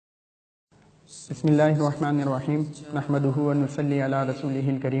بسم اللہ الرحمن الرحیم نحمدہ و نصلی علی رسولہ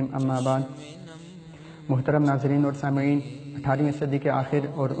الکریم اما بعد۔ محترم ناظرین اور سامعین، 18ویں صدی کے آخر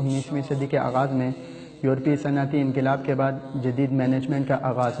اور 19ویں صدی کے آغاز میں یورپی صنعتی انقلاب کے بعد جدید مینجمنٹ کا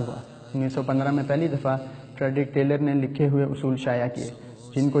آغاز ہوا۔ 1915 میں پہلی دفعہ فریڈرک ٹیلر نے لکھے ہوئے اصول شائع کیے،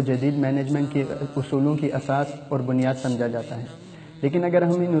 جن کو جدید مینجمنٹ کے اصولوں کی اساس اور بنیاد سمجھا جاتا ہے۔ لیکن اگر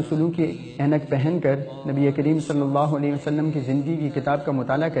ہم ان اصولوں کی اینک پہن کر نبی کریم صلی اللہ علیہ وسلم کی زندگی کی کتاب کا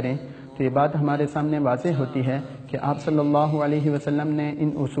مطالعہ کریں تو یہ بات ہمارے سامنے واضح ہوتی ہے کہ آپ صلی اللہ علیہ وسلم نے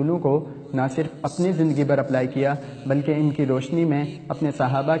ان اصولوں کو نہ صرف اپنی زندگی پر اپلائی کیا بلکہ ان کی روشنی میں اپنے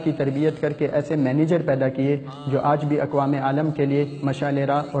صحابہ کی تربیت کر کے ایسے مینیجر پیدا کیے جو آج بھی اقوام عالم کے لیے مشعل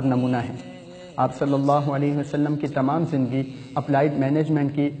راہ اور نمونہ ہیں۔ آپ صلی اللہ علیہ وسلم کی تمام زندگی اپلائیڈ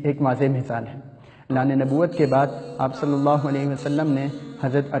مینجمنٹ کی ایک واضح مثال ہے۔ اعلان نبوت کے بعد آپ صلی اللہ علیہ وسلم نے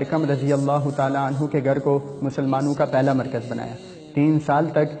حضرت ارقم رضی اللہ تعالیٰ عنہ کے گھر کو مسلمانوں کا پہلا مرکز بنایا۔ 3 سال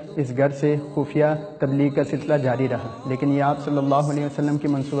تک اس گھر سے خفیہ تبلیغ کا سلسلہ جاری رہا، لیکن یہ آپ صلی اللہ علیہ وسلم کی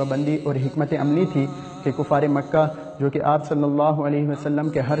منصوبہ بندی اور حکمت عملی تھی کہ کفار مکہ جو کہ آپ صلی اللہ علیہ وسلم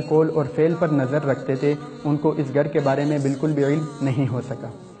کے ہر قول اور فعل پر نظر رکھتے تھے، ان کو اس گھر کے بارے میں بالکل بھی علم نہیں ہو سکا۔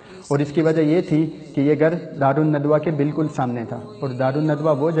 اور اس کی وجہ یہ تھی کہ یہ گھر دار الندوہ کے بالکل سامنے تھا، اور دار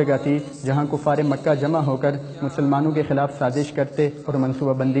الندوہ وہ جگہ تھی جہاں کفار مکہ جمع ہو کر مسلمانوں کے خلاف سازش کرتے اور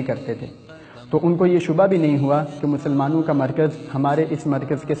منصوبہ بندی کرتے تھے۔ تو ان کو یہ شبہ بھی نہیں ہوا کہ مسلمانوں کا مرکز ہمارے اس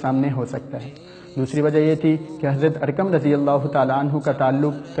مرکز کے سامنے ہو سکتا ہے۔ دوسری وجہ یہ تھی کہ حضرت ارقم رضی اللہ تعالیٰ عنہ کا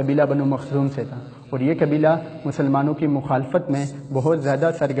تعلق قبیلہ بنو مخزوم سے تھا، اور یہ قبیلہ مسلمانوں کی مخالفت میں بہت زیادہ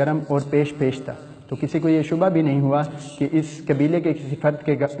سرگرم اور پیش تھا۔ تو کسی کو یہ شبہ بھی نہیں ہوا کہ اس قبیلے کے کسی فرد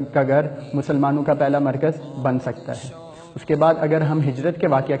کا گھر مسلمانوں کا پہلا مرکز بن سکتا ہے۔ اس کے بعد اگر ہم ہجرت کے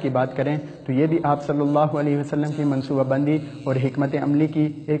واقعہ کی بات کریں تو یہ بھی آپ صلی اللہ علیہ وسلم کی منصوبہ بندی اور حکمت عملی کی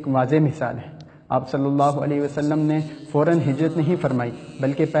ایک واضح مثال ہے۔ آپ صلی اللہ علیہ وسلم نے فوراً ہجرت نہیں فرمائی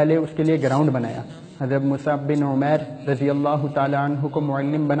بلکہ پہلے اس کے لیے گراؤنڈ بنایا۔ حضرت مصعب بن عمیر رضی اللہ تعالیٰ عنہ کو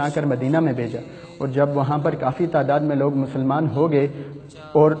معلم بنا کر مدینہ میں بھیجا، اور جب وہاں پر کافی تعداد میں لوگ مسلمان ہو گئے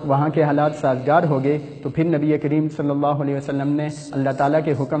اور وہاں کے حالات سازگار ہو گئے تو پھر نبی کریم صلی اللہ علیہ وسلم نے اللہ تعالیٰ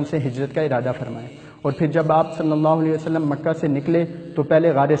کے حکم سے ہجرت کا ارادہ فرمایا، اور پھر جب آپ صلی اللہ علیہ وسلم مکہ سے نکلے تو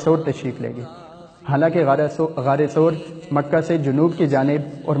پہلے غار ثور تشریف لے گئے۔ حالانکہ غار ثور مکہ سے جنوب کی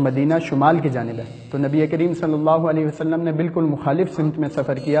جانب اور مدینہ شمال کی جانب ہے، تو نبی کریم صلی اللہ علیہ وسلم نے بالکل مخالف سمت میں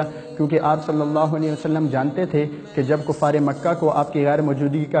سفر کیا، کیونکہ آپ صلی اللہ علیہ وسلم جانتے تھے کہ جب کفار مکہ کو آپ کی غیر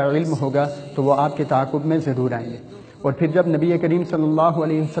موجودگی کا علم ہوگا تو وہ آپ کے تعاقب میں ضرور آئیں گے۔ اور پھر جب نبی کریم صلی اللہ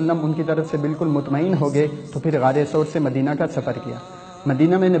علیہ وسلم ان کی طرف سے بالکل مطمئن ہو گئے تو پھر غار ثور سے مدینہ کا سفر کیا۔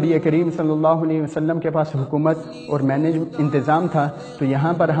 مدینہ میں نبی کریم صلی اللہ علیہ وسلم کے پاس حکومت اور انتظام تھا، تو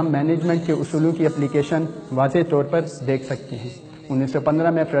یہاں پر ہم مینجمنٹ کے اصولوں کی اپلیکیشن واضح طور پر دیکھ سکتے ہیں۔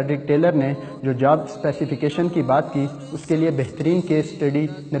 1915 میں فریڈرک ٹیلر نے جو جاب اسپیسیفیکیشن کی بات کی، اس کے لیے بہترین کیس اسٹڈی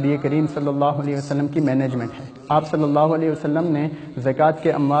نبی کریم صلی اللہ علیہ وسلم کی مینجمنٹ ہے۔ آپ صلی اللہ علیہ وسلم نے زکوٰۃ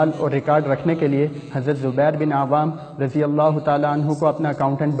کے اموال اور ریکارڈ رکھنے کے لیے حضرت زبیر بن عوام رضی اللہ تعالیٰ عنہ کو اپنا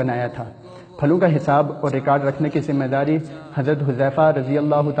اکاؤنٹنٹ بنایا تھا۔ پھلوں کا حساب اور ریکارڈ رکھنے کی ذمہ داری حضرت حذیفہ رضی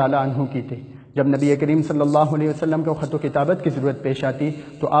اللہ تعالیٰ عنہ کی تھی۔ جب نبی کریم صلی اللہ علیہ وسلم کو خط و کتابت کی ضرورت پیش آتی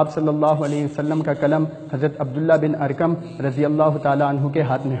تو آپ صلی اللہ علیہ وسلم کا قلم حضرت عبداللہ بن ارقم رضی اللہ تعالیٰ عنہ کے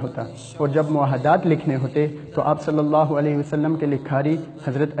ہاتھ میں ہوتا، اور جب معاہدات لکھنے ہوتے تو آپ صلی اللہ علیہ وسلم کے لکھاری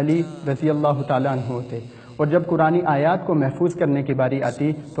حضرت علی رضی اللہ تعالیٰ عنہ ہوتے، اور جب قرآنی آیات کو محفوظ کرنے کی باری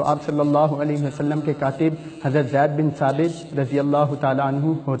آتی تو آپ صلی اللہ علیہ وسلم کے کاتب حضرت زید بن ثابت رضی اللہ تعالیٰ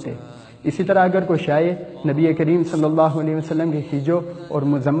عنہ ہوتے۔ اسی طرح اگر کوئی شاعر نبی کریم صلی اللہ علیہ وسلم کی ہجو اور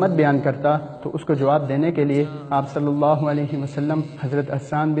مذمت بیان کرتا تو اس کو جواب دینے کے لیے آپ صلی اللہ علیہ وسلم حضرت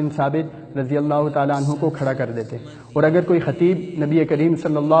حسان بن ثابت رضی اللہ تعالیٰ عنہ کو کھڑا کر دیتے، اور اگر کوئی خطیب نبی کریم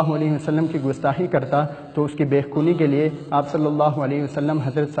صلی اللہ علیہ وسلم کی گستاخی کرتا تو اس کی بےخونی کے لیے آپ صلی اللہ علیہ وسلم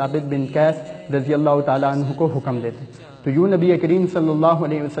حضرت ثابت بن قیس رضی اللہ تعالیٰ عنہ کو حکم دیتے۔ تو یوں نبی کریم صلی اللہ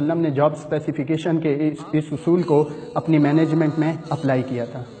علیہ وسلم نے جاب اسپیسیفیکیشن کے اس اصول کو اپنی مینجمنٹ میں اپلائی کیا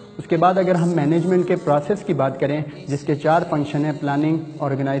تھا۔ اس کے بعد اگر ہم مینجمنٹ کے پروسیس کی بات کریں جس کے 4 فنکشن ہیں، پلاننگ،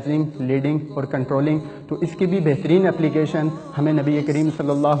 آرگنائزنگ، لیڈنگ اور کنٹرولنگ، تو اس کی بھی بہترین اپلیکیشن ہمیں نبی کریم صلی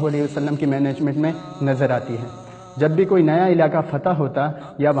اللہ علیہ وسلم کی مینجمنٹ میں نظر آتی ہے۔ جب بھی کوئی نیا علاقہ فتح ہوتا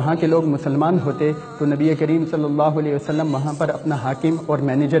یا وہاں کے لوگ مسلمان ہوتے تو نبی کریم صلی اللہ علیہ وسلم وہاں پر اپنا حاکم اور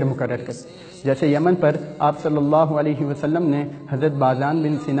مینیجر مقرر کرتے۔ جیسے یمن پر آپ صلی اللہ علیہ وسلم نے حضرت بازان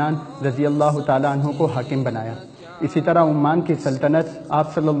بن سنان رضی اللہ تعالیٰ عنہ کو حاکم بنایا۔ اسی طرح عمان کی سلطنت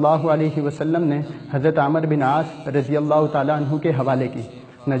آپ صلی اللہ علیہ وسلم نے حضرت عمر بن عاص رضی اللہ تعالیٰ عنہ کے حوالے کی۔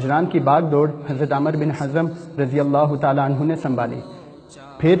 نجران کی باغ دوڑ حضرت عمر بن حزم رضی اللہ تعالیٰ عنہ نے سنبھالی۔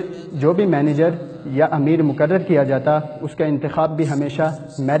 پھر جو بھی مینیجر یا امیر مقرر کیا جاتا اس کا انتخاب بھی ہمیشہ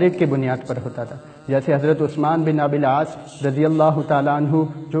میرٹ کی بنیاد پر ہوتا تھا، جیسے حضرت عثمان بن ابی العاص رضی اللہ تعالیٰ عنہ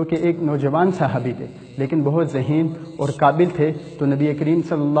جو کہ ایک نوجوان صحابی تھے لیکن بہت ذہین اور قابل تھے، تو نبی کریم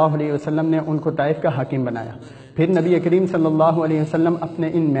صلی اللہ علیہ وسلم نے ان کو طائف کا حاکم بنایا۔ پھر نبی کریم صلی اللہ علیہ وسلم اپنے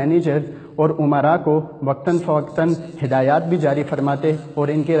ان مینیجر اور عمراء کو وقتاً فوقتاً ہدایات بھی جاری فرماتے اور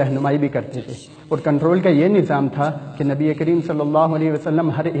ان کی رہنمائی بھی کرتے تھے، اور کنٹرول کا یہ نظام تھا کہ نبی کریم صلی اللہ علیہ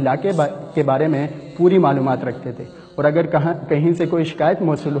وسلم ہر علاقے کے بارے میں پوری معلومات رکھتے تھے، اور اگر کہیں سے کوئی شکایت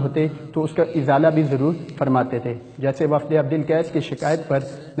موصول ہوتے تو اس کا ازالہ بھی ضرور فرماتے تھے۔ جیسے وفد عبد القیس کی شکایت پر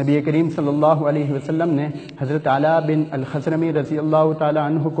نبی کریم صلی اللہ علیہ وسلم نے حضرت علاء بن الخضرمی رضی اللہ تعالی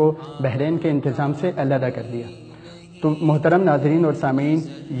عنہ کو بحرین کے انتظام سے علیحدہ کر دیا۔ تو محترم ناظرین اور سامعین،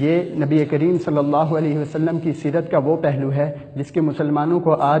 یہ نبی کریم صلی اللہ علیہ وسلم کی سیرت کا وہ پہلو ہے جس کے مسلمانوں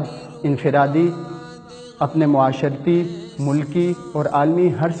کو آج انفرادی، اپنے معاشرتی، ملکی اور عالمی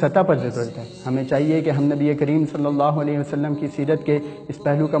ہر سطح پر ضرورت ہے۔ ہمیں چاہیے کہ ہم نبی کریم صلی اللہ علیہ وسلم کی سیرت کے اس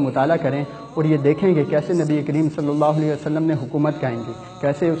پہلو کا مطالعہ کریں اور یہ دیکھیں کہ کیسے نبی کریم صلی اللہ علیہ وسلم نے حکومت قائم کی،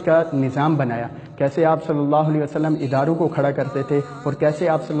 کیسے اس کا نظام بنایا، کیسے آپ صلی اللہ علیہ وسلم اداروں کو کھڑا کرتے تھے اور کیسے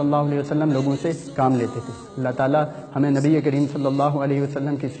آپ صلی اللہ علیہ وسلم لوگوں سے کام لیتے تھے۔ اللہ تعالیٰ ہمیں نبی کریم صلی اللہ علیہ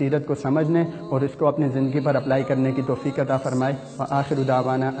وسلم کی سیرت کو سمجھنے اور اس کو اپنی زندگی پر اپلائی کرنے کی توفیق عطا فرمائے۔ وآخر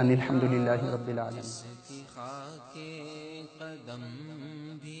دعوانا ان الحمدللہ رب العالمین۔ قدم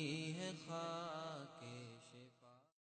بھی ہے خاک